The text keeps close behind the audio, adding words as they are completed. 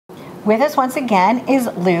With us once again is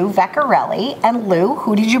Lou Vecchiarelli. And Lou,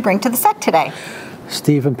 who did you bring to the set today?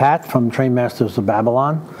 Steve and Pat from Train Masters of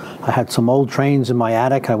Babylon. I had some old trains in my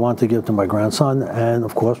attic I wanted to give to my grandson, and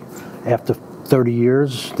of course, after 30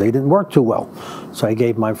 years, they didn't work too well. So I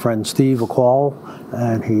gave my friend Steve a call,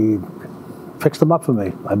 and he fixed them up for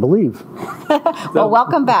me, I believe. Well,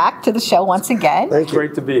 welcome back to the show once again. Thank you.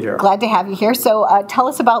 Great to be here. Glad to have you here. So tell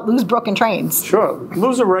us about Lou's Broken Trains. Sure.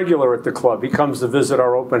 Lou's a regular at the club. He comes to visit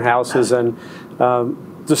our open houses and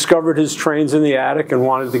discovered his trains in the attic and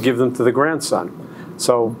wanted to give them to the grandson.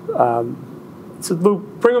 So I said, Lou,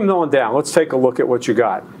 bring them on down. Let's take a look at what you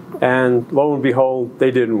got. And lo and behold,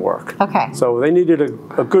 they didn't work. Okay. So they needed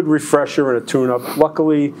a good refresher and a tune-up.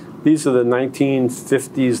 Luckily, these are the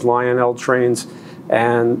 1950s Lionel trains.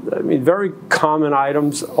 And, I mean, very common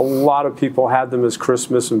items. A lot of people had them as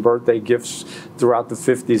Christmas and birthday gifts throughout the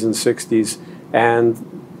 50s and 60s. And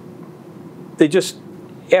they just,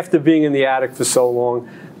 after being in the attic for so long,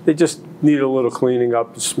 they just needed a little cleaning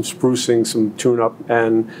up, some sprucing, some tune-up.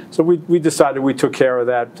 And so we decided we took care of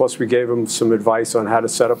that. Plus, we gave him some advice on how to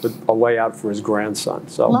set up a layout for his grandson.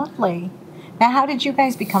 So lovely. Now, how did you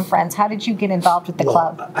guys become friends? How did you get involved with the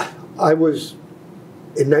club? I was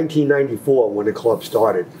in 1994 when the club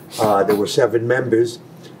started. There were 7 members,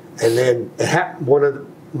 and then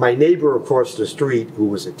my neighbor across the street, who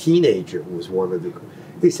was a teenager, who was one of the.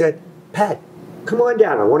 He said, "Pat, come on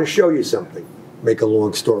down. I want to show you something." Make a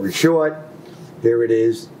long story short, here it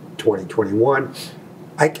is, 2021.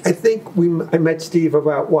 I think I met Steve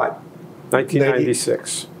about what?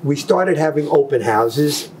 1996. We started having open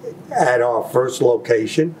houses at our first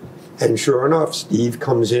location, and sure enough, Steve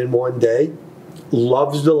comes in one day,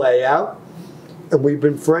 loves the layout, and we've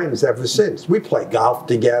been friends ever since. We play golf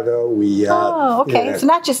together. Oh, okay. You know, so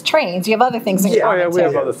not just trains. You have other things in common. Oh, yeah, we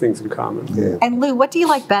have too. other things in common. Yeah. And Lou, what do you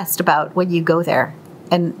like best about when you go there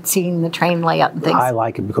and seeing the train layout and things? I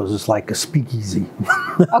like it because it's like a speakeasy.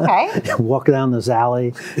 Okay. You walk down this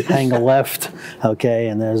alley, hang a left, okay,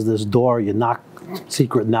 and there's this door, you knock,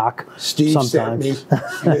 secret knock. Steve sometimes. sent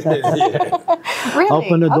me. Yeah. Really?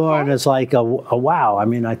 Open the door Okay. and it's like a wow. I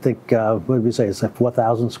mean, I think, what did we say, it's like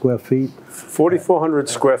 4,000 square feet? 4,400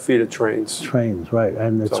 square feet of trains. Trains, right,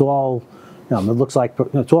 and it's all, you know, it looks like,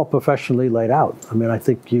 it's all professionally laid out. I mean, I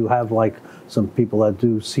think you have like some people that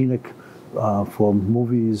do scenic for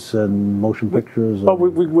movies and motion pictures. Well,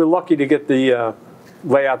 we're lucky to get the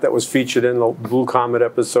layout that was featured in the Blue Comet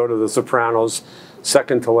episode of The Sopranos,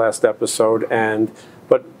 second to last episode.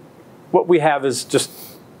 But what we have is just,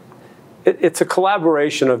 it's a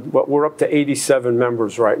collaboration of what we're up to 87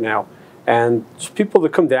 members right now. And it's people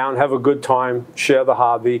that come down, have a good time, share the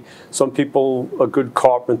hobby. Some people are good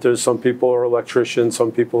carpenters, some people are electricians,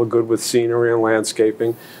 some people are good with scenery and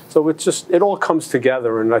landscaping. So it's just, it all comes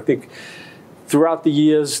together. And I think throughout the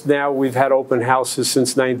years now, we've had open houses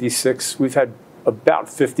since '96. We've had about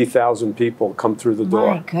 50,000 people come through the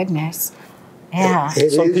door. My goodness. Yeah.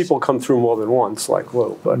 Some people come through more than once, like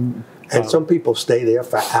Lou, but And some people stay there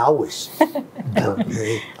for hours.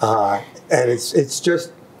 Okay. And it's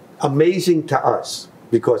just amazing to us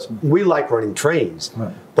because we like running trains,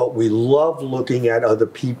 Right. but we love looking at other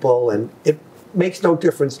people, and it makes no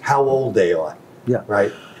difference how old they are. Yeah.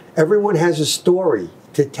 Right. Everyone has a story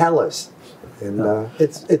to tell us, and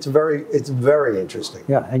it's very interesting.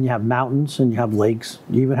 Yeah, and you have mountains and you have lakes.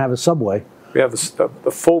 You even have a subway. we have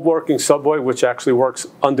a full working subway, which actually works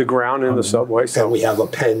underground in the subway. So And we have a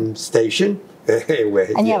Penn station.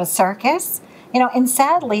 And you have a circus. You know, and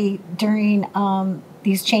sadly, during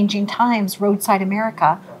these changing times, Roadside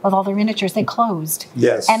America, with all their miniatures, they closed.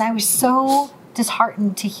 Yes. And I was so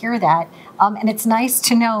disheartened to hear that. And it's nice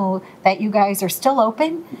to know that you guys are still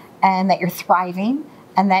open and that you're thriving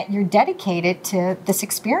and that you're dedicated to this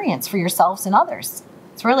experience for yourselves and others.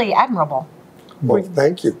 It's really admirable. Well,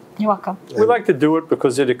 thank you. You're welcome. we like to do it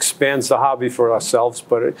because it expands the hobby for ourselves,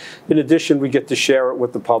 but in addition, we get to share it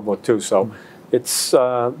with the public too. So it's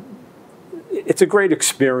a great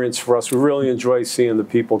experience for us. We really enjoy seeing the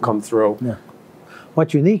people come through. Yeah.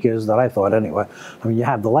 What's unique is that I thought anyway, I mean, you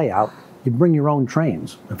have the layout, you bring your own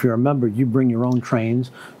trains. If you're a member, you bring your own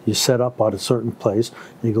trains, you set up at a certain place,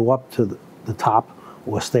 you go up to the top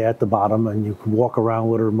or stay at the bottom, and you can walk around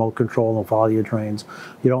with a remote control and follow your trains.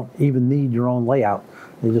 You don't even need your own layout.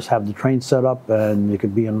 You just have the train set up, and you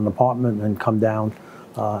could be in an apartment and come down.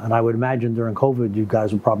 And I would imagine during COVID, you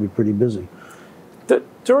guys were probably pretty busy.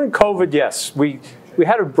 During COVID, yes. We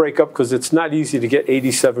had to break up because it's not easy to get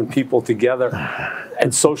 87 people together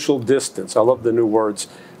and social distance. I love the new words.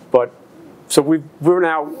 But So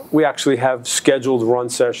we actually have scheduled run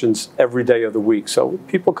sessions every day of the week. So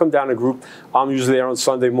people come down in group. I'm usually there on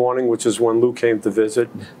Sunday morning, which is when Lou came to visit.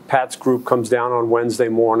 Pat's group comes down on Wednesday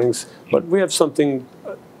mornings. But we have something,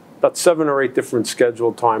 about 7 or 8 different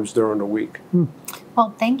scheduled times during the week.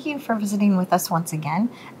 Well, thank you for visiting with us once again.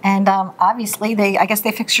 And obviously, I guess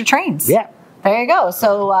they fixed your trains. Yeah. There you go.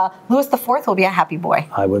 So Louis the Fourth will be a happy boy.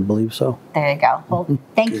 I would believe so. There you go. Well,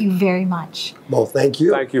 thank you very much. Well, thank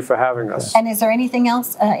you. Thank you for having us. And is there anything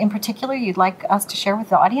else in particular you'd like us to share with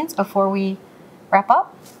the audience before we wrap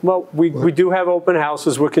up? Well, we do have open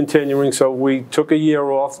houses. We're continuing. So we took a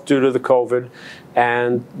year off due to the COVID,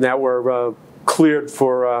 and now we're cleared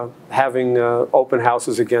for having open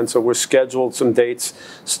houses again. So we're scheduled some dates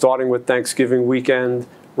starting with Thanksgiving weekend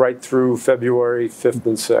right through February 5th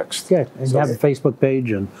and 6th. Yeah, and you have a Facebook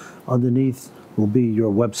page, and underneath will be your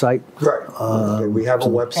website. Right. Okay, we have a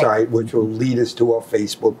website which will lead us to our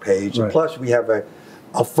Facebook page. Right. Plus, we have a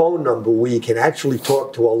phone number where you can actually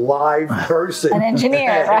talk to a live person. An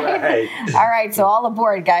engineer, right? Right. All right, so all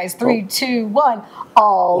aboard, guys. 3, 2, 1.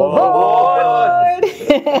 All aboard!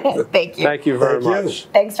 Thank you. Thank you very Thank you. much.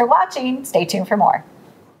 Thanks for watching. Stay tuned for more.